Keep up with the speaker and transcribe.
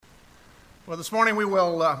Well, this morning we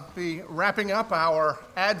will be wrapping up our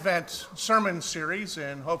Advent sermon series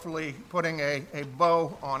and hopefully putting a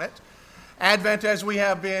bow on it. Advent, as we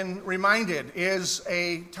have been reminded, is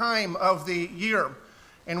a time of the year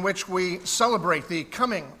in which we celebrate the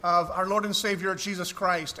coming of our Lord and Savior Jesus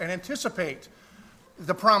Christ and anticipate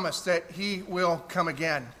the promise that he will come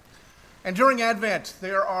again. And during Advent,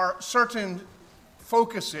 there are certain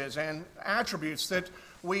focuses and attributes that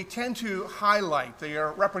we tend to highlight. They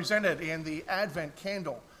are represented in the Advent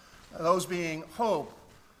candle, those being hope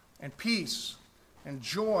and peace and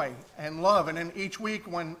joy and love. And in each week,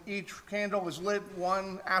 when each candle is lit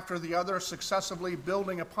one after the other, successively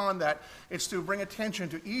building upon that, it's to bring attention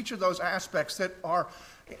to each of those aspects that are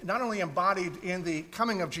not only embodied in the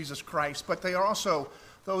coming of Jesus Christ, but they are also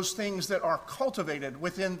those things that are cultivated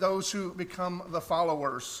within those who become the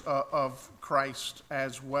followers of Christ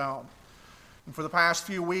as well. And for the past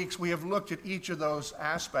few weeks, we have looked at each of those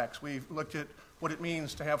aspects. We've looked at what it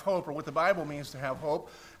means to have hope, or what the Bible means to have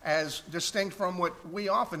hope, as distinct from what we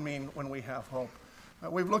often mean when we have hope.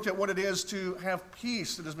 We've looked at what it is to have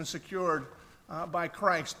peace that has been secured by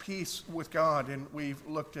Christ, peace with God, and we've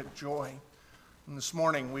looked at joy. And this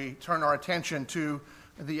morning, we turn our attention to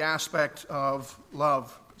the aspect of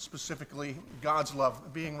love, specifically God's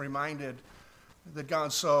love, being reminded that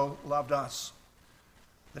God so loved us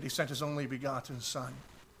that he sent his only begotten Son,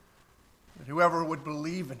 that whoever would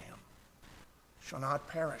believe in him shall not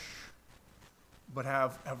perish, but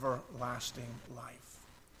have everlasting life.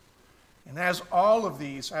 And as all of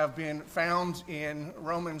these have been found in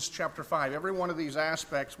Romans chapter 5, every one of these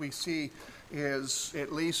aspects we see is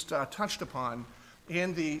at least touched upon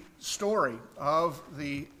in the story of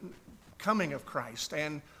the coming of Christ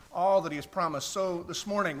and all that he has promised. So this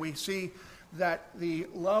morning we see that the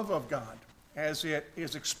love of God, as it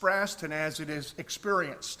is expressed and as it is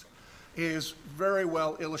experienced, is very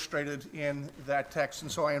well illustrated in that text.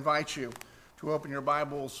 And so I invite you to open your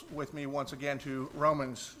Bibles with me once again to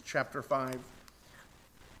Romans chapter 5,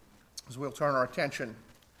 as we'll turn our attention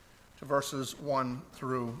to verses 1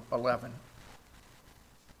 through 11.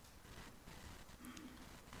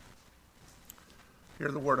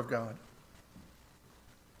 Hear the word of God.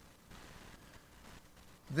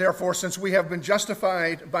 Therefore, since we have been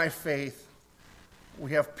justified by faith,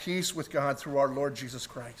 we have peace with God through our Lord Jesus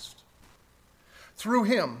Christ. Through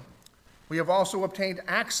him, we have also obtained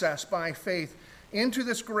access by faith into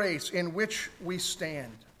this grace in which we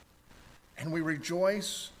stand, and we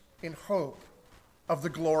rejoice in hope of the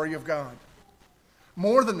glory of God.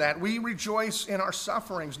 More than that, we rejoice in our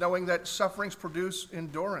sufferings, knowing that sufferings produce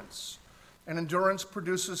endurance, and endurance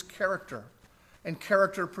produces character, and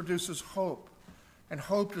character produces hope, and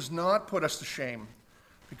hope does not put us to shame,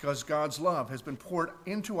 because God's love has been poured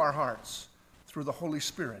into our hearts through the Holy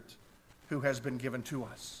Spirit who has been given to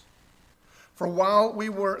us. For while we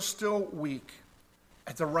were still weak,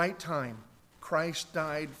 at the right time, Christ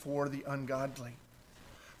died for the ungodly.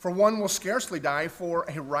 For one will scarcely die for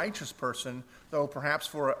a righteous person, though perhaps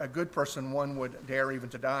for a good person one would dare even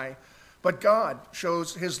to die. But God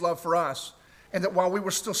shows his love for us, and that while we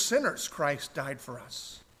were still sinners, Christ died for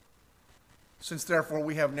us. Since therefore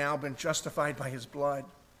we have now been justified by his blood,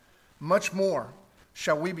 much more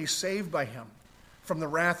shall we be saved by him from the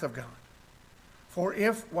wrath of God. For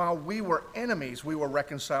if, while we were enemies, we were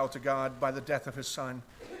reconciled to God by the death of his Son,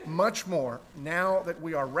 much more, now that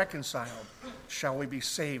we are reconciled, shall we be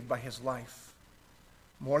saved by his life.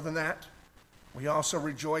 More than that, we also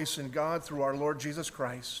rejoice in God through our Lord Jesus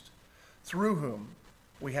Christ, through whom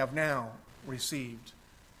we have now received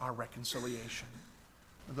our reconciliation.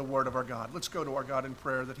 The word of our God. Let's go to our God in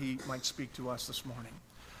prayer that he might speak to us this morning.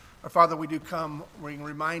 Our Father, we do come being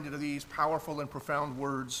reminded of these powerful and profound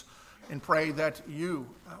words and pray that you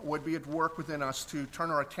would be at work within us to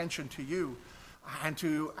turn our attention to you and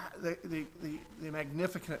to the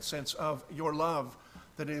magnificent sense of your love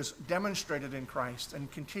that is demonstrated in Christ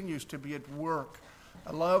and continues to be at work.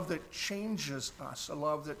 A love that changes us, a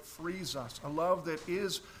love that frees us, a love that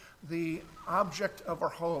is the object of our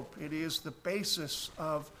hope. It is the basis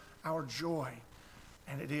of our joy,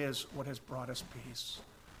 and it is what has brought us peace.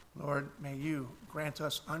 Lord, may you grant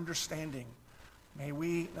us understanding. May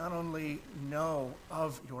we not only know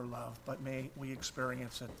of your love, but may we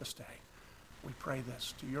experience it this day. We pray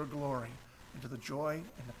this to your glory and to the joy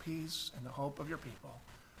and the peace and the hope of your people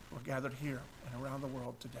who are gathered here and around the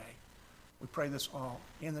world today. We pray this all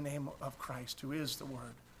in the name of Christ, who is the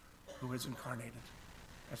Word, who is incarnated,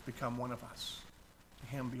 has become one of us. To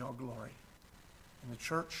him be all glory in the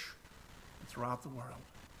church and throughout the world.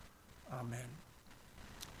 Amen.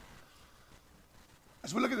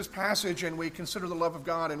 As we look at this passage and we consider the love of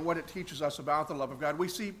God and what it teaches us about the love of God, we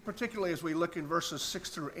see, particularly as we look in verses 6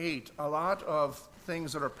 through 8, a lot of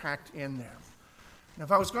things that are packed in there. Now,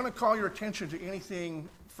 if I was going to call your attention to anything,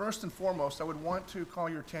 first and foremost, I would want to call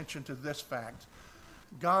your attention to this fact.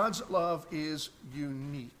 God's love is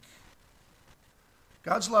unique.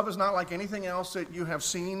 God's love is not like anything else that you have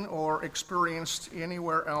seen or experienced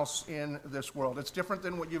anywhere else in this world. It's different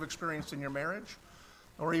than what you've experienced in your marriage,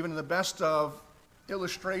 or even the best of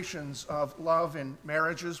illustrations of love in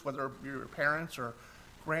marriages, whether you're parents or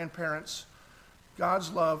grandparents.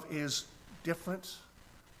 God's love is different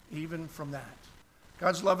even from that.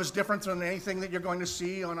 God's love is different than anything that you're going to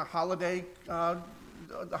see on a holiday,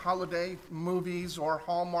 the holiday movies or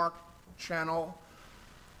Hallmark Channel.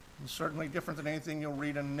 And certainly different than anything you'll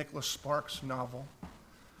read in a Nicholas Sparks novel.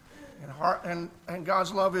 And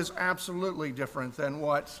God's love is absolutely different than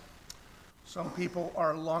what some people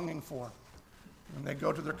are longing for when they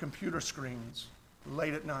go to their computer screens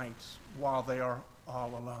late at night while they are all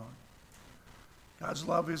alone. God's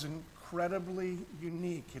love is incredibly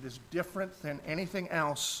unique. It is different than anything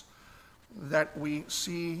else that we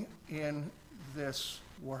see in this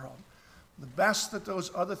world. The best that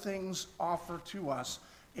those other things offer to us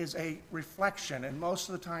is a reflection, and most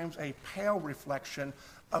of the times a pale reflection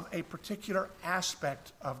of a particular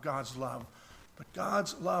aspect of God's love. But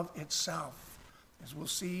God's love itself, as we'll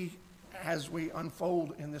see as we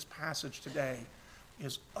unfold in this passage today,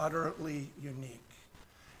 is utterly unique.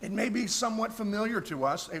 It may be somewhat familiar to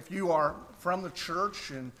us if you are from the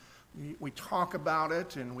church and we talk about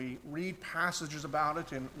it and we read passages about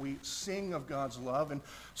it and we sing of God's love in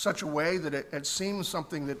such a way that it seems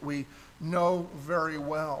something that we know very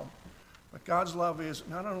well. But God's love is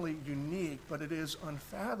not only unique, but it is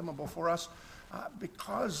unfathomable for us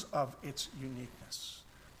because of its uniqueness.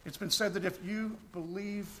 It's been said that if you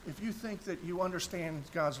think that you understand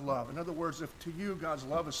God's love, in other words, if to you God's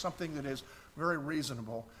love is something that is very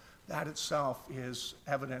reasonable, that itself is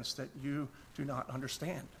evidence that you do not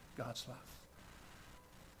understand God's love.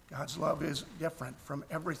 God's love is different from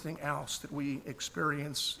everything else that we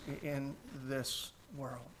experience in this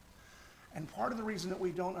world. And part of the reason that we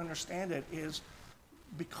don't understand it is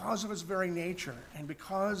because of its very nature and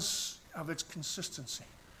because of its consistency.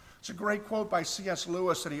 It's a great quote by C.S.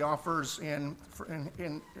 Lewis that he offers in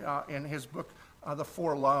his book, The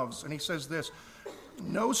Four Loves. And he says this: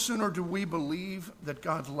 "No sooner do we believe that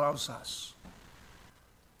God loves us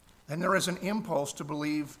than there is an impulse to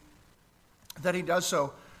believe that he does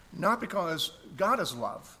so not because God is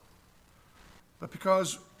love, but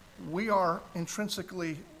because we are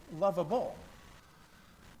intrinsically lovable."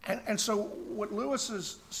 And so what Lewis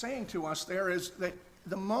is saying to us there is that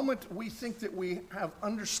the moment we think that we have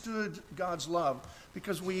understood God's love,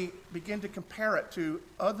 because we begin to compare it to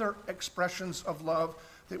other expressions of love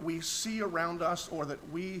that we see around us or that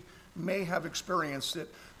we may have experienced, that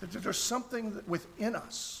there's something within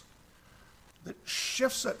us that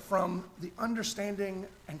shifts it from the understanding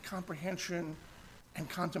and comprehension and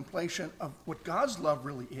contemplation of what God's love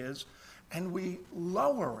really is, and we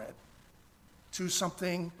lower it to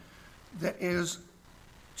something that is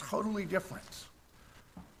totally different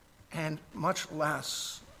and much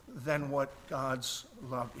less than what God's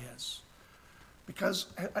love is. Because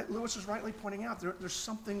Lewis is rightly pointing out, there's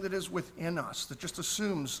something that is within us that just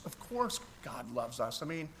assumes, of course God loves us. I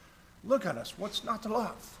mean, look at us, what's not to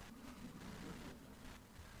love?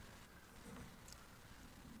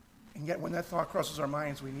 And yet when that thought crosses our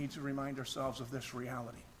minds, we need to remind ourselves of this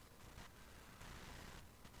reality.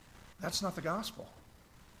 That's not the gospel.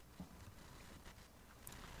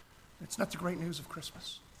 It's not the great news of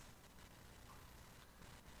Christmas.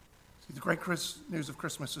 See, the great news of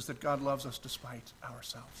Christmas is that God loves us despite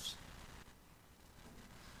ourselves.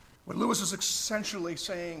 What Lewis is essentially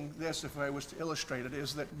saying this, if I was to illustrate it,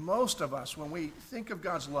 is that most of us, when we think of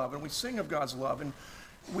God's love and we sing of God's love and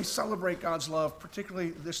we celebrate God's love, particularly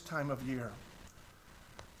this time of year,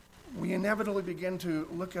 we inevitably begin to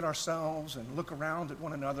look at ourselves and look around at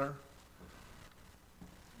one another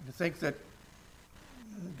and to think that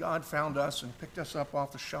God found us and picked us up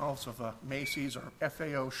off the shelves of a Macy's or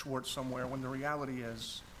FAO Schwartz somewhere, when the reality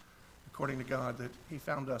is, according to God, that he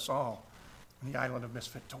found us all on the island of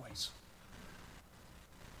misfit toys.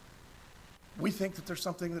 We think that there's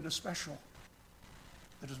something that is special,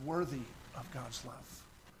 that is worthy of God's love.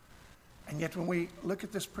 And yet when we look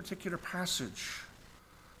at this particular passage,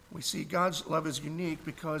 we see God's love is unique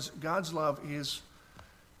because God's love is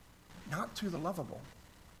not to the lovable,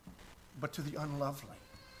 but to the unlovely.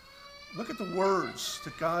 Look at the words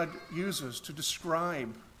that God uses to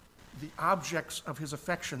describe the objects of his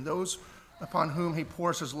affection, those upon whom he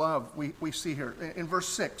pours his love, we see here. In verse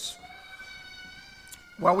 6,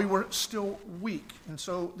 while we were still weak, and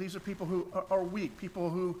so these are people who are weak, people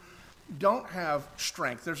who don't have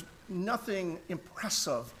strength. There's nothing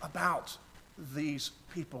impressive about these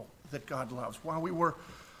people that God loves. While we were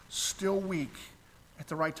still weak, at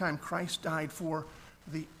the right time, Christ died for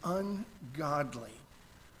the ungodly.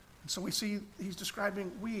 And so we see he's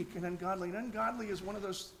describing weak and ungodly. And ungodly is one of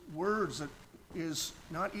those words that is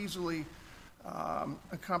not easily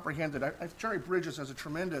comprehended. Jerry Bridges has a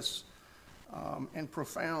tremendous and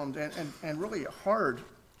profound and really a hard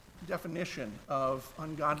definition of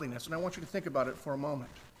ungodliness. And I want you to think about it for a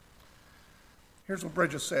moment. Here's what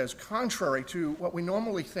Bridges says. Contrary to what we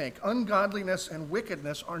normally think, ungodliness and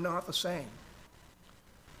wickedness are not the same.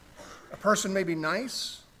 A person may be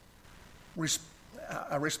nice,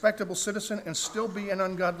 a respectable citizen, and still be an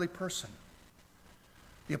ungodly person.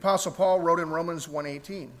 The Apostle Paul wrote in Romans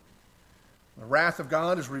 1:18, the wrath of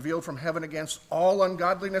God is revealed from heaven against all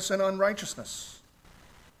ungodliness and unrighteousness.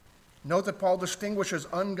 Note that Paul distinguishes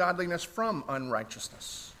ungodliness from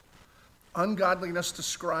unrighteousness. Ungodliness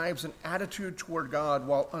describes an attitude toward God,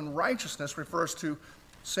 while unrighteousness refers to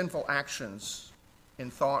sinful actions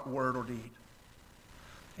in thought, word, or deed.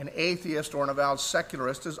 An atheist or an avowed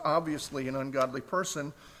secularist is obviously an ungodly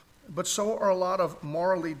person, but so are a lot of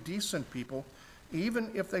morally decent people, even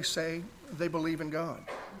if they say they believe in God.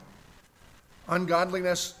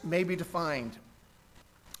 Ungodliness may be defined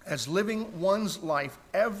as living one's life,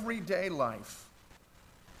 everyday life,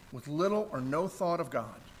 with little or no thought of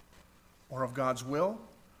God, or of God's will,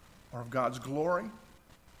 or of God's glory,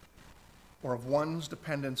 or of one's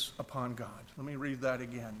dependence upon God. Let me read that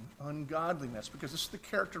again. Ungodliness, because this is the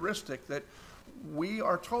characteristic that we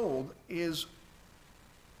are told is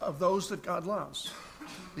of those that God loves,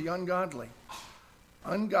 the ungodly.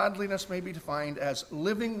 Ungodliness may be defined as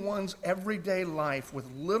living one's everyday life with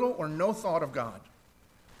little or no thought of God,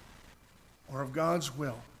 or of God's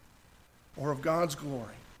will, or of God's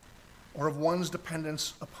glory, or of one's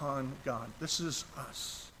dependence upon God. This is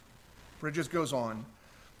us. Bridges goes on.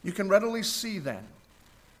 You can readily see then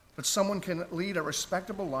that someone can lead a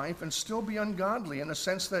respectable life and still be ungodly in the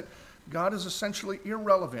sense that God is essentially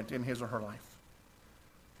irrelevant in his or her life.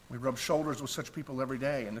 We rub shoulders with such people every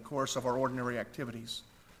day in the course of our ordinary activities.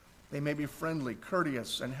 They may be friendly,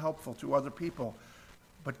 courteous, and helpful to other people,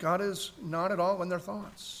 but God is not at all in their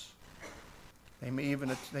thoughts. They may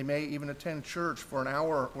even attend church for an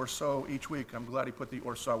hour or so each week. I'm glad he put the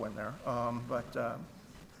 "or so" in there.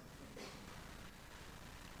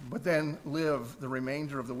 But then live the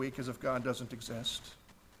remainder of the week as if God doesn't exist.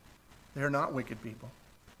 They are not wicked people,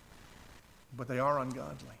 but they are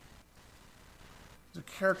ungodly. It's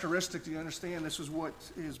a characteristic, do you understand? This is what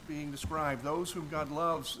is being described. Those whom God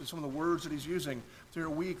loves, some of the words that he's using, they're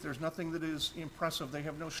weak. There's nothing that is impressive. They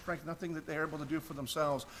have no strength, nothing that they're able to do for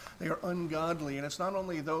themselves. They are ungodly. And it's not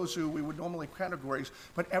only those who we would normally categorize,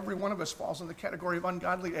 but every one of us falls in the category of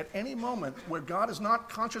ungodly at any moment where God is not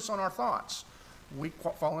conscious on our thoughts. We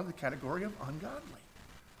fall into the category of ungodly.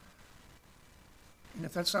 And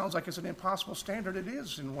if that sounds like it's an impossible standard, it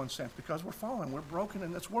is in one sense, because we're fallen, we're broken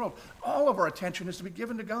in this world. All of our attention is to be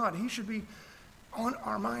given to God. He should be on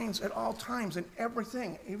our minds at all times in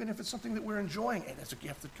everything, even if it's something that we're enjoying. And it's a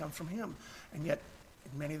gift that comes from him. And yet,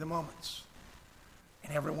 in many of the moments,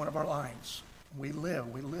 in every one of our lives, we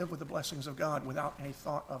live with the blessings of God without any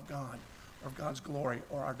thought of God or of God's glory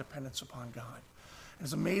or our dependence upon God.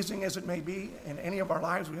 As amazing as it may be in any of our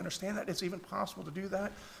lives, we understand that it's even possible to do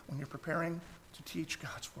that when you're preparing to teach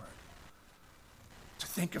God's word, to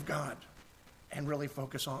think of God and really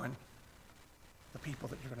focus on the people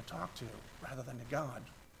that you're going to talk to rather than to God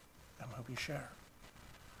and whom you share.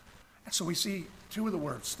 And so we see two of the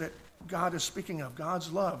words that God is speaking of.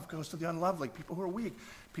 God's love goes to the unlovely, people who are weak,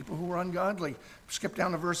 people who are ungodly. Skip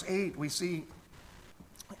down to verse 8. We see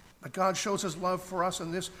that God shows his love for us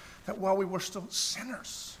in this, that while we were still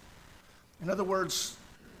sinners. In other words,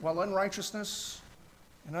 while unrighteousness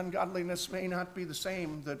and ungodliness may not be the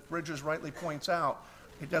same, that Bridges rightly points out,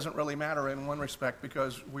 it doesn't really matter in one respect,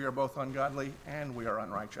 because we are both ungodly and we are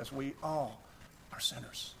unrighteous. We all are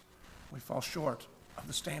sinners. We fall short of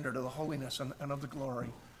the standard of the holiness and of the glory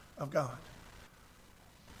of God.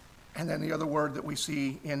 And then the other word that we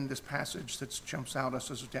see in this passage that jumps out at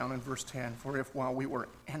us is down in verse 10. For if while we were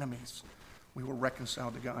enemies, we were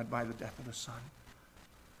reconciled to God by the death of his Son.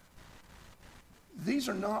 These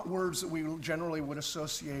are not words that we generally would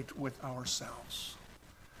associate with ourselves.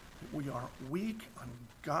 We are weak,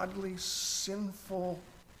 ungodly, sinful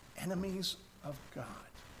enemies of God.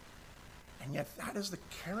 And yet that is the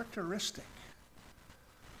characteristic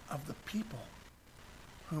of the people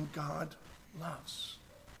whom God loves.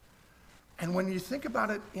 And when you think about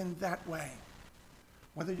it in that way,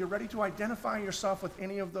 whether you're ready to identify yourself with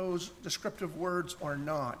any of those descriptive words or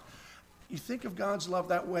not, you think of God's love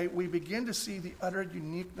that way, we begin to see the utter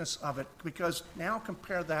uniqueness of it, because now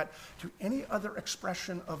compare that to any other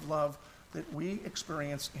expression of love that we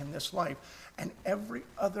experience in this life. And every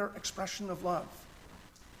other expression of love,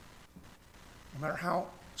 no matter how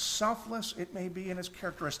selfless it may be in its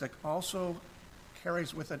characteristic, also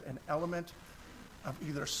carries with it an element of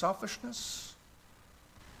either selfishness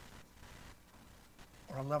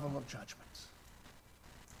or a level of judgment.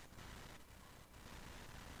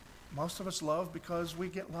 Most of us love because we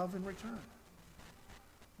get love in return.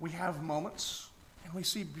 We have moments, and we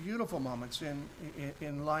see beautiful moments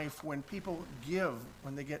in life when people give,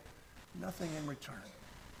 when they get nothing in return.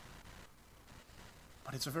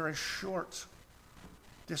 But it's a very short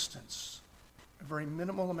distance, a very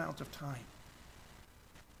minimal amount of time.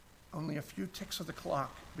 Only a few ticks of the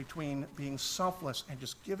clock between being selfless and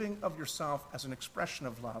just giving of yourself as an expression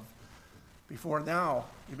of love, before now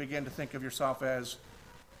you begin to think of yourself as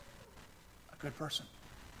a good person,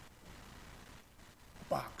 a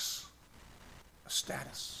box, a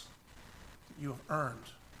status that you have earned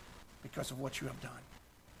because of what you have done.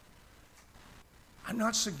 I'm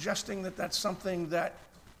not suggesting that that's something that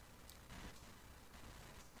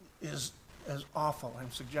is as awful.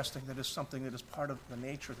 I'm suggesting that it's something that is part of the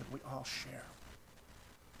nature that we all share.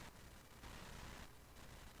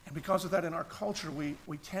 And because of that, in our culture, we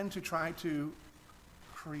tend to try to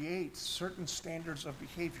create certain standards of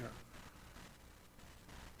behavior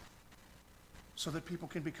so that people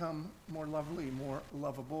can become more lovely, more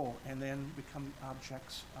lovable, and then become the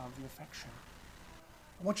objects of the affection.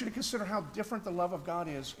 I want you to consider how different the love of God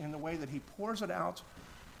is in the way that he pours it out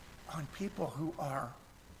on people who are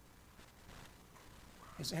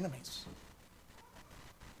his enemies.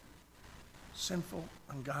 Sinful,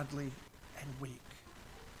 ungodly, and weak.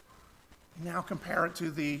 Now compare it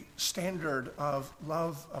to the standard of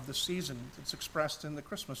love of the season that's expressed in the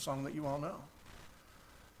Christmas song that you all know.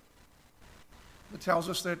 It tells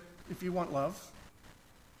us that if you want love,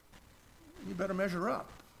 you better measure up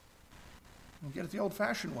and get it the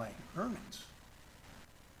old-fashioned way. Earn it.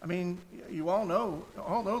 I mean, you all know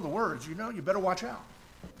the words. You know you better watch out.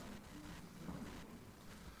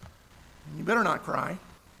 You better not cry.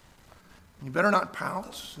 You better not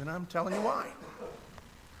pout, and I'm telling you why.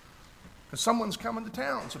 Because someone's coming to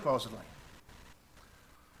town, supposedly.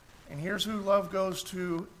 And here's who love goes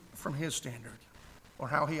to from his standard, or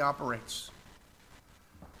how he operates.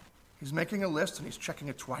 He's making a list, and he's checking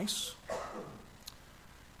it twice.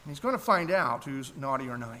 And he's going to find out who's naughty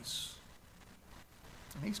or nice.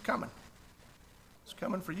 And he's coming. He's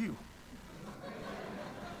coming for you.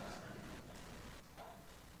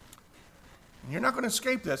 And you're not going to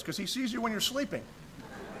escape this, because he sees you when you're sleeping.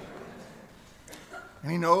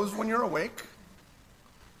 And he knows when you're awake.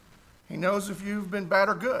 He knows if you've been bad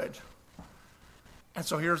or good. And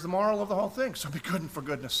so here's the moral of the whole thing. So be good, and for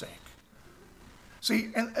goodness sake. See,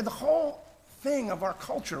 and the whole thing of our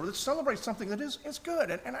culture that celebrates something that is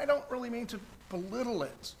good, and I don't really mean to belittle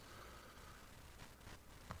it,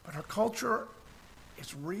 but our culture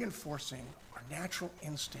is reinforcing our natural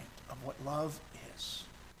instinct of what love is.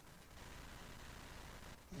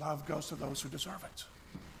 Love goes to those who deserve it.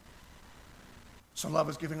 So love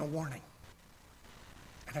is giving a warning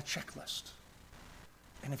and a checklist.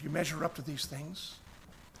 And if you measure up to these things,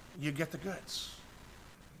 you get the goods.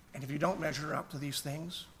 And if you don't measure up to these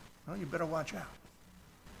things, well, you better watch out.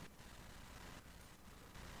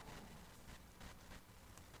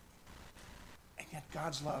 And yet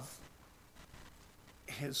God's love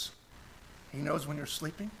is, he knows when you're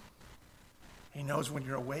sleeping. He knows when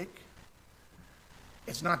you're awake.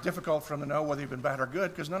 It's not difficult for him to know whether you've been bad or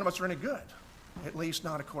good, because none of us are any good, at least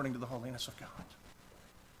not according to the holiness of God.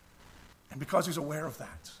 And because he's aware of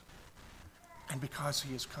that, and because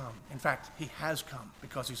he has come, in fact, he has come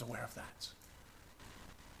because he's aware of that,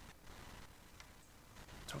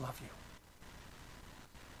 to love you.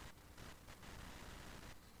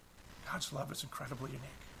 God's love is incredibly unique.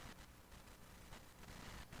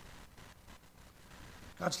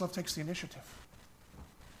 God's love takes the initiative.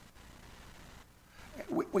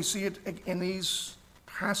 We see it in these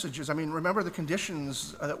passages. I mean, remember the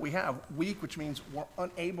conditions that we have. Weak, which means we're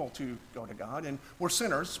unable to go to God, and we're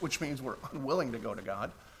sinners, which means we're unwilling to go to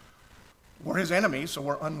God. We're his enemies, so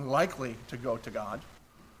we're unlikely to go to God.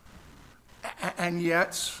 And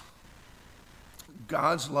yet,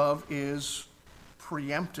 God's love is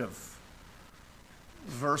preemptive.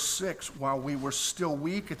 Verse 6, while we were still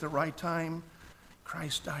weak at the right time,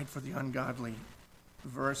 Christ died for the ungodly.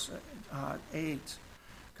 Verse 8,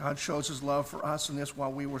 God shows his love for us in this: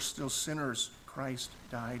 while we were still sinners, Christ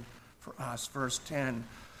died for us. Verse 10,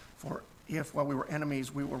 for if while we were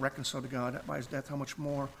enemies, we were reconciled to God by his death, how much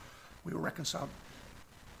more we were reconciled.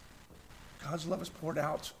 God's love is poured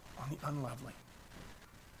out on the unlovely.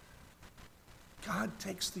 God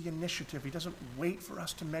takes the initiative. He doesn't wait for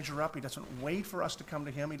us to measure up. He doesn't wait for us to come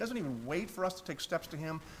to him. He doesn't even wait for us to take steps to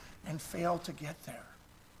him and fail to get there.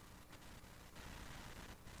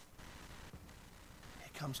 He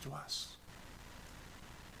comes to us.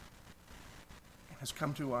 And has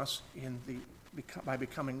come to us by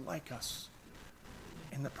becoming like us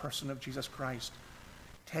in the person of Jesus Christ,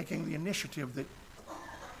 taking the initiative that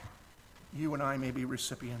you and I may be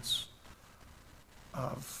recipients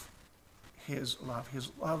of his love. His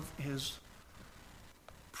love is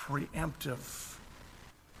preemptive.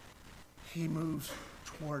 He moves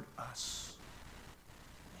toward us.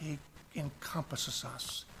 He encompasses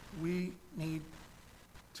us. We need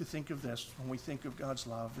to think of this when we think of God's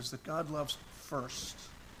love, is that God loves first,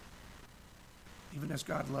 even as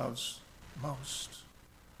God loves most.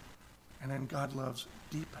 And then God loves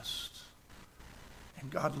deepest. And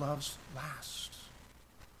God loves last.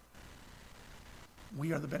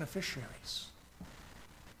 We are the beneficiaries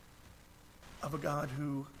of a God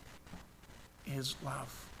who is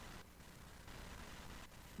love.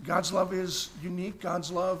 God's love is unique. God's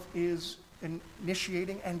love is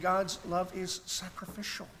initiating, and God's love is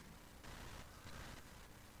sacrificial.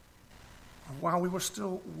 While we were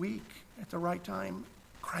still weak at the right time,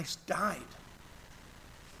 Christ died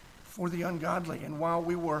for the ungodly. And while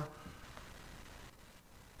we were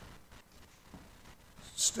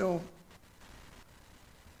still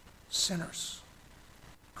sinners,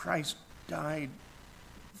 Christ died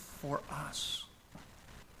for us.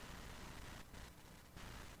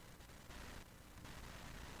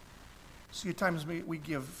 See, at times we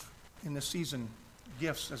give in this season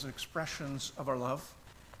gifts as expressions of our love.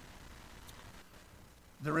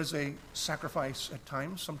 There is a sacrifice at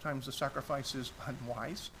times. Sometimes the sacrifice is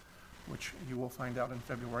unwise, which you will find out in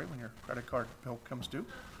February when your credit card bill comes due.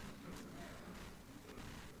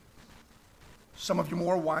 Some of you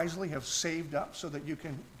more wisely have saved up so that you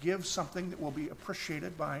can give something that will be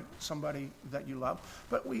appreciated by somebody that you love.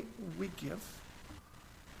 But we give.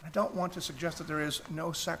 I don't want to suggest that there is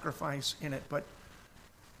no sacrifice in it, but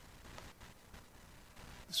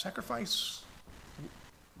the sacrifice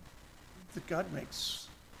that God makes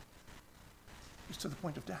is to the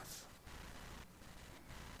point of death.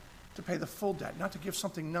 To pay the full debt, not to give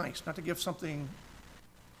something nice, not to give something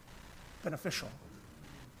beneficial,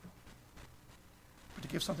 but to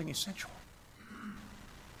give something essential.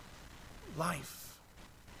 Life,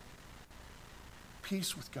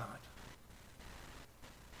 peace with God,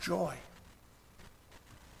 joy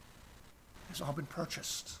has all been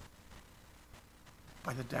purchased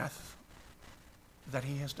by the death that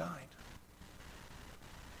he has died.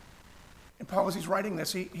 And Paul, as he's writing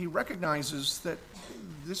this, he recognizes that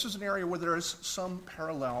this is an area where there is some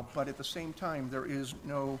parallel, but at the same time, there is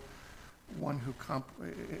no one who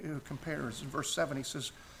compares. In verse 7, he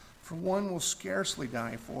says, "For one will scarcely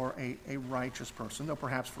die for a righteous person, though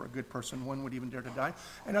perhaps for a good person one would even dare to die."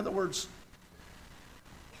 In other words,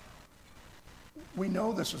 we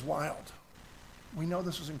know this is wild. We know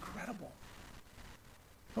this is incredible.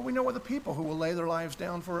 But we know other people who will lay their lives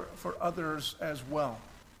down for others as well.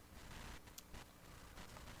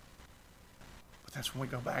 But that's when we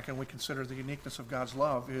go back and we consider the uniqueness of God's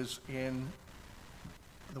love is in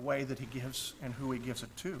the way that he gives and who he gives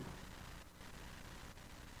it to.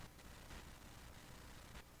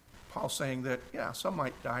 Paul's saying that, yeah, some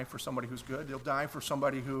might die for somebody who's good. They'll die for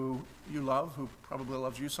somebody who you love, who probably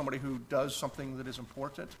loves you, somebody who does something that is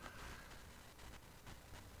important.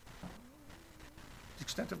 The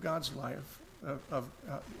extent of God's life,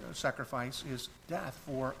 sacrifice, is death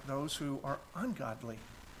for those who are ungodly,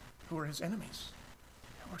 who are his enemies,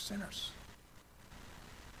 who are sinners.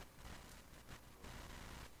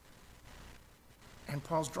 And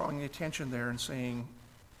Paul's drawing the attention there and saying,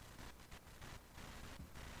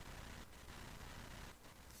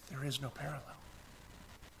 there is no parallel.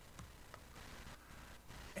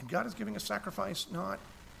 And God is giving a sacrifice not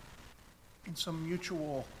in some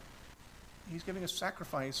mutual, he's giving a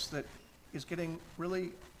sacrifice that is getting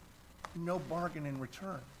really no bargain in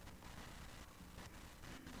return.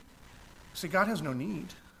 See, God has no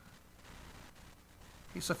need.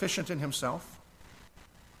 He's sufficient in himself.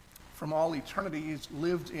 From all eternity, he's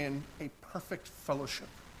lived in a perfect fellowship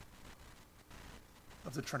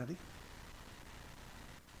of the Trinity.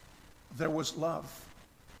 There was love.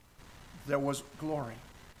 There was glory.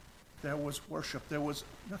 There was worship. There was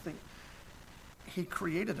nothing. he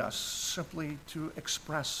created us simply to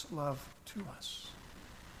express love to us.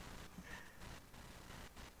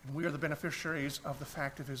 And we are the beneficiaries of the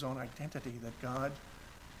fact of his own identity, that God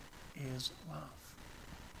is love.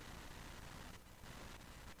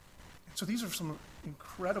 And so these are some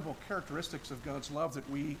incredible characteristics of God's love that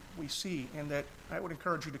we see, and that I would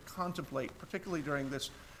encourage you to contemplate, particularly during this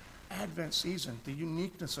Advent season, the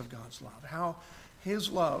uniqueness of God's love, how his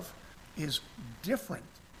love is different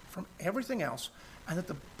from everything else, and that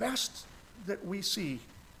the best that we see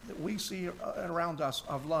around us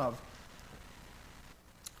of love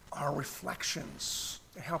are reflections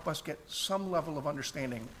that help us get some level of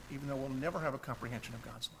understanding, even though we'll never have a comprehension of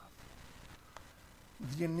God's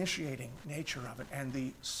love. The initiating nature of it and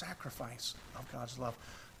the sacrifice of God's love.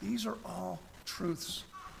 These are all truths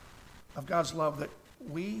of God's love that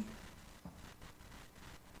we,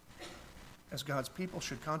 as God's people,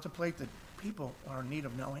 should contemplate, that people are in need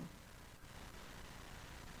of knowing.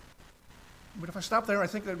 But if I stop there, I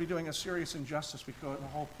think that would be doing a serious injustice, because the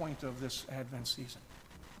whole point of this Advent season.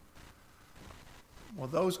 Well,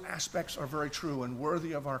 those aspects are very true and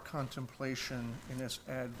worthy of our contemplation in this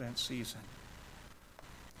Advent season.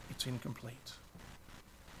 It's incomplete.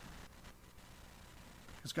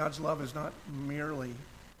 Because God's love is not merely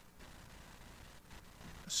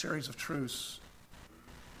a series of truths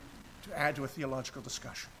to add to a theological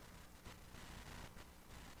discussion.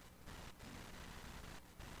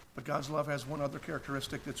 But God's love has one other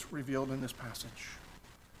characteristic that's revealed in this passage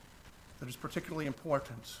that is particularly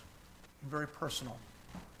important and very personal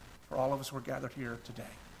for all of us who are gathered here today.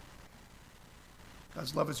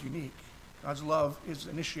 God's love is unique. God's love is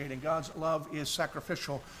initiating. God's love is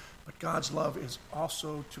sacrificial. But God's love is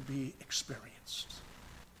also to be experienced.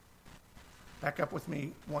 Back up with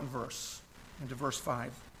me one verse, into verse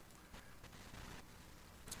 5.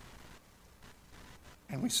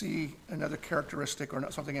 And we see another characteristic,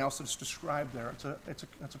 or something else that's described there. It's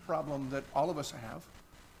a problem that all of us have,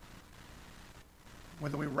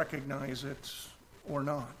 whether we recognize it or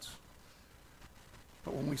not.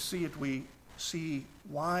 But when we see it, we see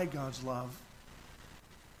why God's love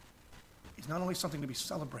is not only something to be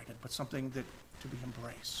celebrated, but something that to be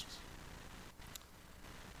embraced.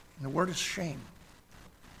 And the word is shame.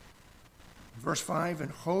 Verse 5,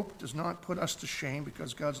 and hope does not put us to shame,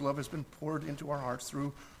 because God's love has been poured into our hearts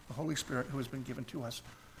through the Holy Spirit who has been given to us.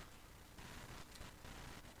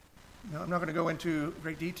 Now, I'm not going to go into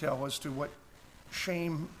great detail as to what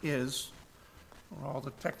shame is, or all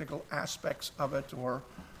the technical aspects of it, or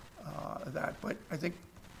that, but I think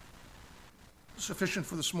sufficient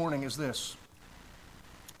for this morning is this.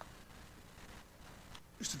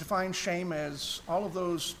 Is to define shame as all of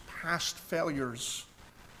those past failures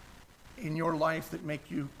in your life that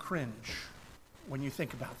make you cringe when you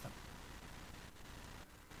think about them.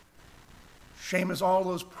 Shame is all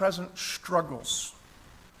those present struggles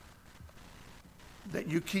that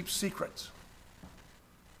you keep secret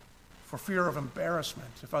for fear of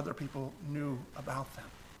embarrassment if other people knew about them.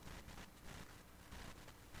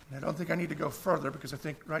 And I don't think I need to go further, because I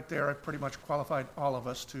think right there I've pretty much qualified all of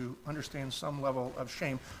us to understand some level of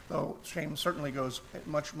shame, though shame certainly goes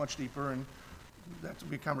much, much deeper, and that will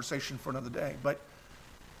be a conversation for another day. But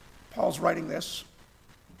Paul's writing this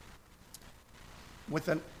with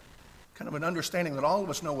kind of an understanding that all of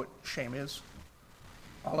us know what shame is.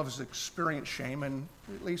 All of us experience shame, and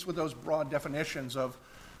at least with those broad definitions of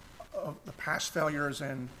the past failures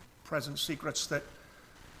and present secrets, that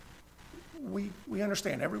we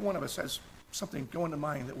understand. Every one of us has something going to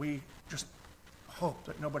mind that we just hope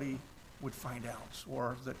that nobody would find out,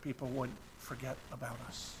 or that people would forget about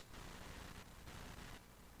us.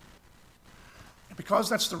 And because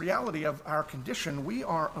that's the reality of our condition, we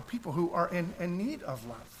are a people who are in need of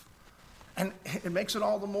love. And it makes it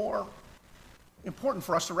all the more important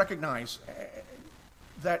for us to recognize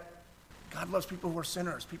that God loves people who are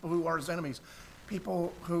sinners, people who are his enemies,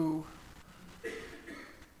 people who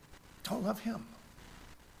don't love him,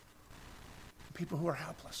 people who are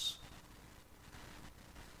helpless.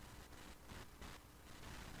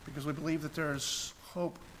 Because we believe that there's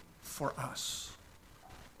hope for us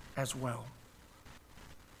as well.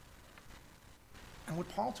 And what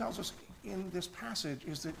Paul tells us in this passage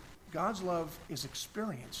is that God's love is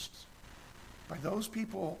experienced by those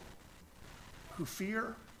people who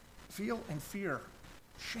feel and fear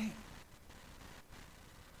shame.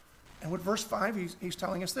 And with verse 5, he's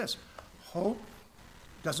telling us this. Hope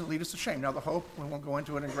doesn't lead us to shame. Now, the hope, we won't go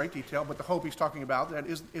into it in great detail, but the hope he's talking about, that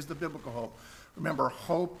is the biblical hope. Remember,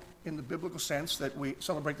 hope in the biblical sense that we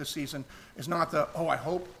celebrate this season is not I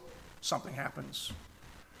hope something happens.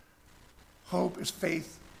 Hope is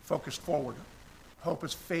faith focused forward. Hope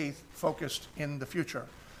is faith focused in the future.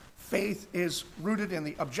 Faith is rooted in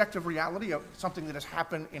the objective reality of something that has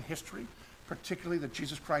happened in history, particularly that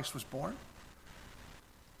Jesus Christ was born.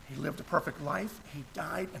 He lived a perfect life. He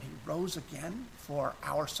died and he rose again for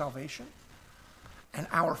our salvation. And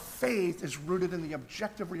our faith is rooted in the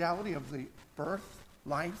objective reality of the birth,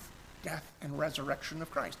 life, death, and resurrection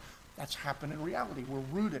of Christ. That's happened in reality. We're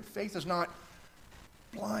rooted. Faith is not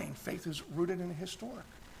blind. Faith is rooted in a historic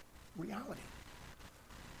reality.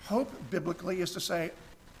 Hope, biblically, is to say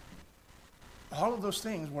all of those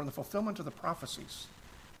things were the fulfillment of the prophecies.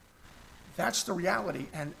 That's the reality,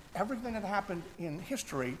 and everything that happened in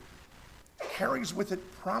history carries with it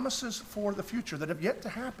promises for the future that have yet to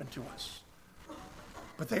happen to us.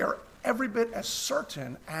 But they are every bit as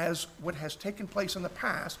certain as what has taken place in the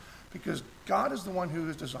past, because God is the one who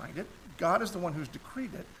has designed it, God is the one who's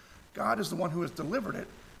decreed it, God is the one who has delivered it,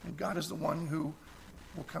 and God is the one who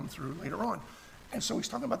will come through later on. And so he's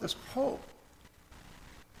talking about this hope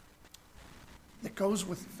that goes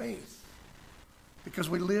with faith, because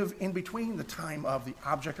we live in between the time of the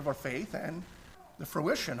object of our faith and the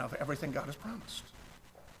fruition of everything God has promised.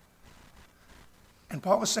 And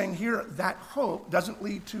Paul is saying here that hope doesn't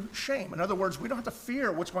lead to shame. In other words, we don't have to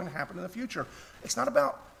fear what's going to happen in the future. It's not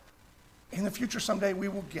about in the future someday we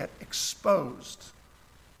will get exposed.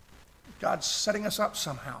 God's setting us up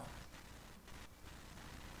somehow.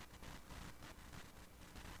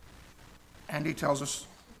 And he tells us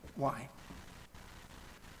why.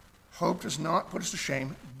 Hope does not put us to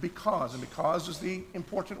shame because, and because is the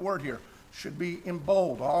important word here, should be in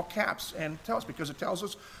bold, all caps, and tell us, because it tells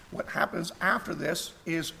us what happens after this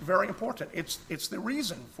is very important. It's the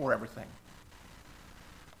reason for everything.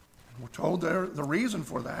 And we're told there the reason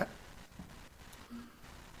for that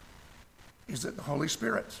is that the Holy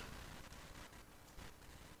Spirit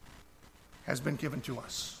has been given to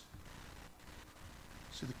us.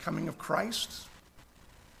 See, the coming of Christ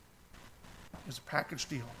is a package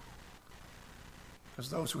deal, because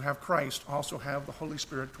those who have Christ also have the Holy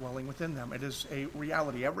Spirit dwelling within them. It is a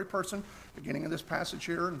reality. Every person, beginning of this passage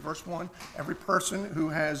here in verse 1, every person who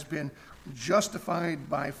has been justified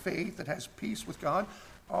by faith, that has peace with God,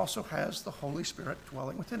 also has the Holy Spirit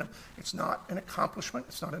dwelling within him. It's not an accomplishment.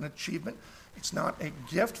 It's not an achievement. It's not a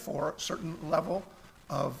gift for a certain level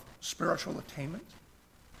of spiritual attainment.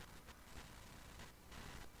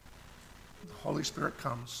 The Holy Spirit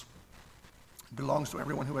comes. It belongs to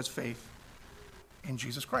everyone who has faith in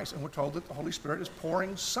Jesus Christ. And we're told that the Holy Spirit is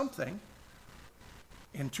pouring something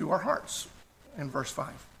into our hearts in verse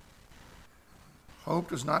 5. Hope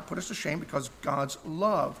does not put us to shame because God's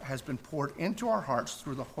love has been poured into our hearts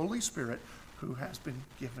through the Holy Spirit who has been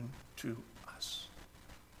given to us.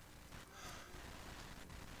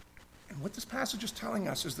 And what this passage is telling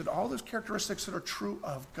us is that all those characteristics that are true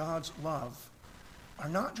of God's love are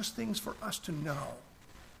not just things for us to know,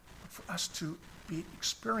 but for us to be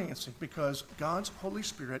experiencing, because God's Holy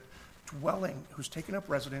Spirit dwelling, who's taken up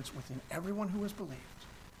residence within everyone who has believed,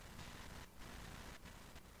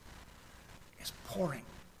 is pouring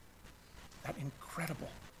that incredible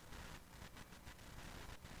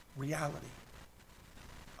reality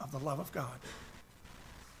of the love of God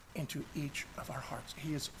into each of our hearts.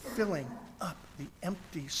 He is filling up the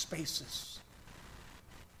empty spaces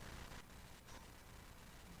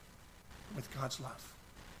with God's love.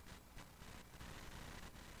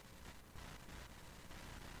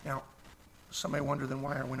 Now, some may wonder, then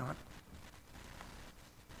why are we not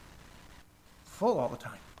full all the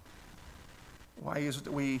time? Why is it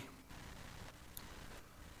that we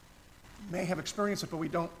may have experienced it, but we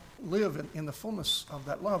don't live in the fullness of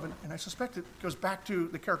that love? And I suspect it goes back to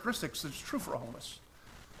the characteristics that's true for all of us.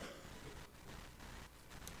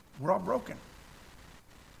 We're all broken.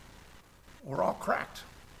 We're all cracked.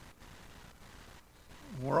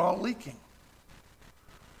 We're all leaking.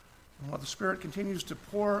 And while the Spirit continues to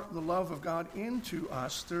pour the love of God into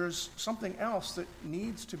us, there's something else that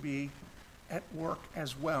needs to be at work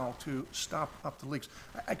as well to stop up the leaks.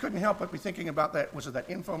 I couldn't help but be thinking about that. Was it that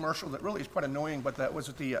infomercial that really is quite annoying? But that was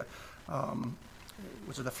it the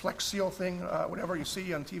Flex Seal thing? Whatever you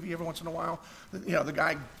see on TV every once in a while. The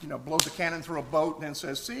guy blows a cannon through a boat and then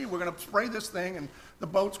says, "See, we're going to spray this thing, and the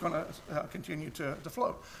boat's going to continue to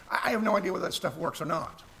float." I have no idea whether that stuff works or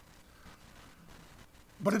not.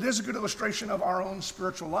 But it is a good illustration of our own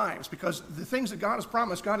spiritual lives, because the things that God has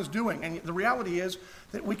promised, God is doing. And the reality is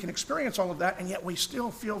that we can experience all of that, and yet we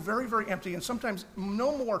still feel very, very empty, and sometimes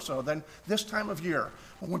no more so than this time of year,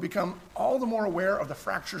 when we become all the more aware of the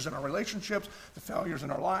fractures in our relationships, the failures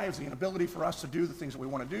in our lives, the inability for us to do the things that we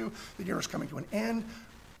want to do. The year is coming to an end.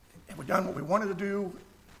 Have we done what we wanted to do?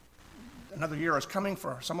 another year is coming.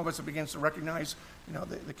 For some of us, it begins to recognize,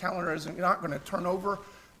 the calendar is not going to turn over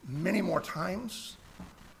many more times.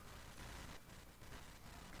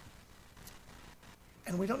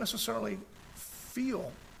 And we don't necessarily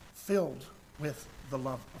feel filled with the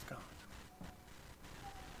love of God.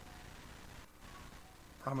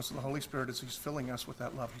 The promise of the Holy Spirit is He's filling us with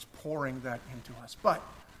that love. He's pouring that into us. But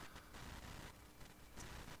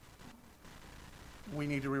we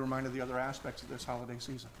need to be reminded of the other aspects of this holiday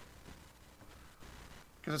season.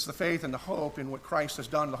 Because it's the faith and the hope in what Christ has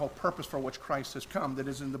done, the whole purpose for which Christ has come, that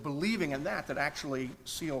is in the believing in that actually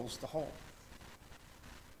seals the whole.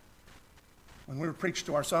 When we preach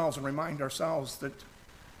to ourselves and remind ourselves that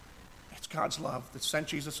it's God's love that sent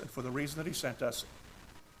Jesus, and for the reason that He sent us,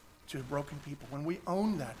 to broken people, when we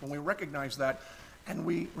own that, when we recognize that, and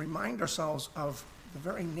we remind ourselves of the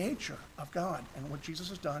very nature of God and what Jesus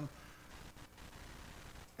has done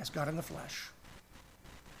as God in the flesh,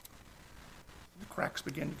 the cracks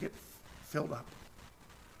begin to get filled up.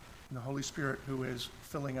 And the Holy Spirit, who is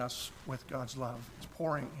filling us with God's love, is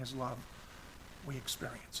pouring His love, we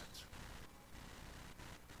experience it.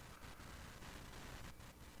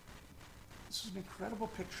 This is an incredible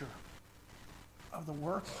picture of the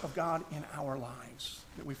work of God in our lives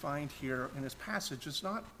that we find here in this passage. It's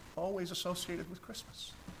not always associated with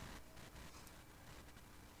Christmas.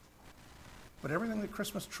 But everything that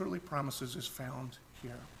Christmas truly promises is found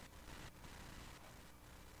here.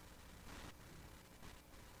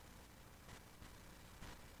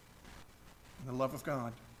 And the love of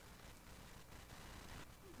God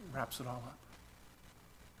wraps it all up.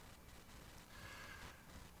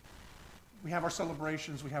 We have our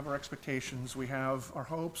celebrations, we have our expectations, we have our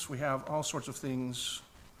hopes, we have all sorts of things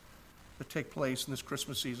that take place in this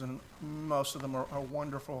Christmas season. Most of them are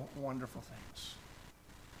wonderful, wonderful things.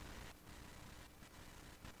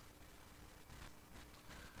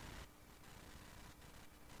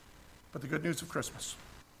 But the good news of Christmas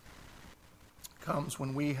comes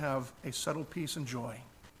when we have a settled peace and joy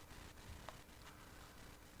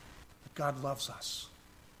that God loves us,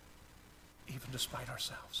 even despite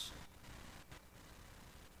ourselves.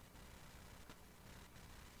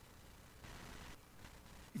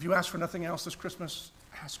 If you ask for nothing else this Christmas,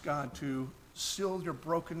 ask God to seal your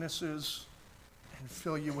brokennesses and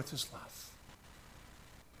fill you with His love.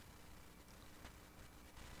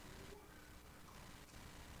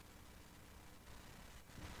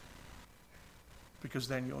 Because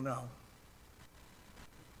then you'll know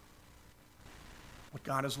what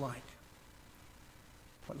God is like,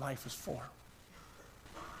 what life is for,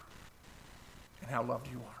 and how loved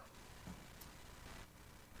you are.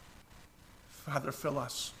 Father, fill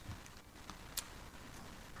us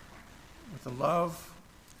with the love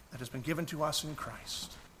that has been given to us in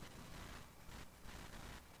Christ.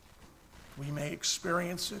 We may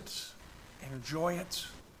experience it and enjoy it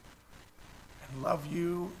and love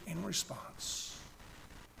you in response.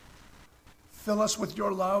 Fill us with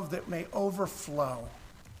your love that may overflow,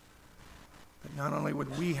 that not only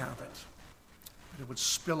would we have it, but it would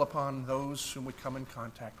spill upon those whom we come in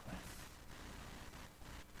contact with.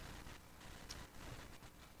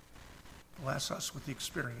 Bless us with the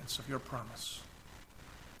experience of your promise,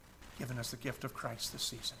 given as the gift of Christ this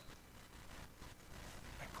season.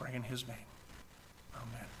 I pray in His name.